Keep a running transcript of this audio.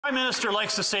Prime Minister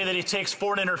likes to say that he takes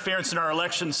foreign interference in our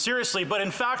elections seriously, but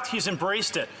in fact, he's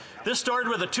embraced it. This started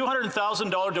with a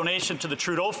 $200,000 donation to the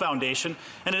Trudeau Foundation,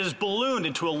 and it has ballooned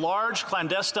into a large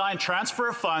clandestine transfer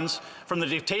of funds from the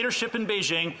dictatorship in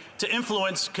Beijing to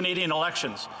influence Canadian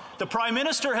elections. The Prime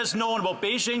Minister has known about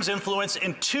Beijing's influence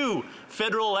in 2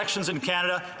 federal elections in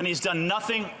Canada, and he's done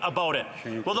nothing about it.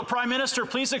 Will the Prime Minister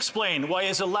please explain why he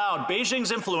has allowed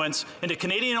Beijing's influence into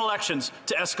Canadian elections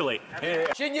to escalate?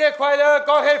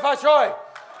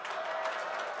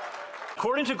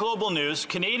 According to Global News,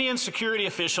 Canadian security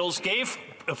officials gave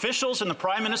officials in the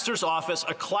Prime Minister's office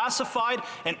a classified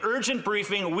and urgent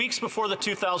briefing weeks before the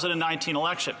 2019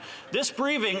 election. This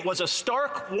briefing was a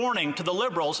stark warning to the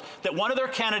Liberals that one of their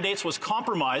candidates was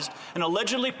compromised and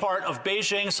allegedly part of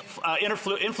Beijing's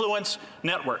influence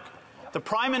network. The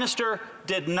Prime Minister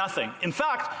did nothing. In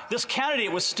fact, this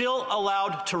candidate was still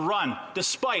allowed to run,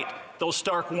 despite those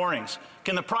stark warnings.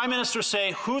 Can the Prime Minister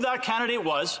say who that candidate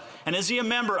was, and is he a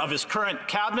member of his current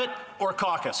cabinet or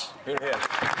caucus?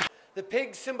 The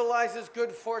pig symbolizes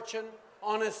good fortune,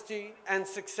 honesty, and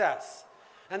success.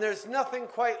 And there's nothing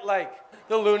quite like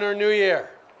the Lunar New Year.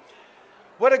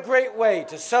 What a great way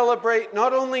to celebrate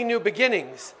not only new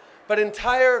beginnings, but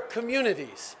entire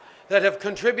communities that have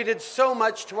contributed so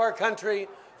much to our country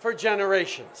for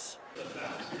generations.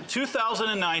 In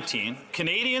 2019,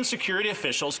 Canadian security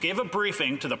officials gave a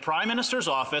briefing to the Prime Minister's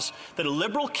office that a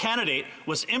Liberal candidate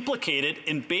was implicated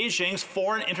in Beijing's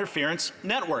foreign interference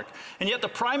network. And yet the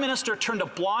Prime Minister turned a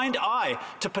blind eye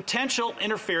to potential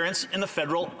interference in the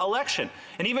federal election.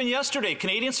 And even yesterday,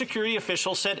 Canadian security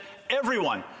officials said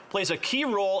everyone plays a key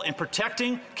role in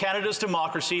protecting Canada's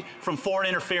democracy from foreign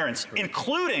interference,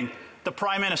 including the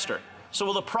Prime Minister. So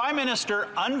will the Prime Minister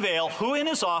unveil who in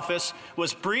his office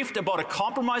was briefed about a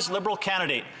compromised Liberal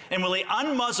candidate, and will he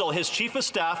unmuzzle his Chief of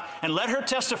Staff and let her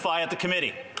testify at the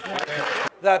committee?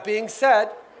 That being said,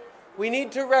 we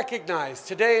need to recognize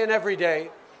today and every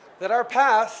day that our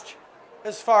past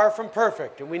is far from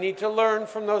perfect, and we need to learn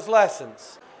from those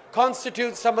lessons.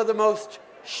 Constitute some of the most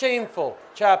shameful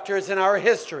chapters in our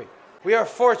history. We are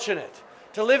fortunate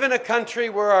to live in a country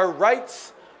where our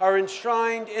rights are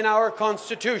enshrined in our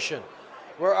Constitution,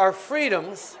 where our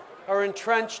freedoms are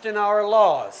entrenched in our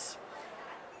laws.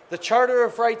 The Charter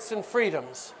of Rights and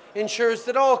Freedoms ensures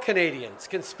that all Canadians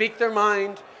can speak their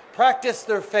mind, practice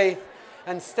their faith,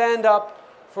 and stand up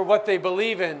for what they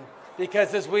believe in,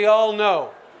 because as we all know,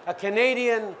 a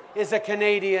Canadian is a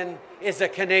Canadian is a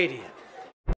Canadian.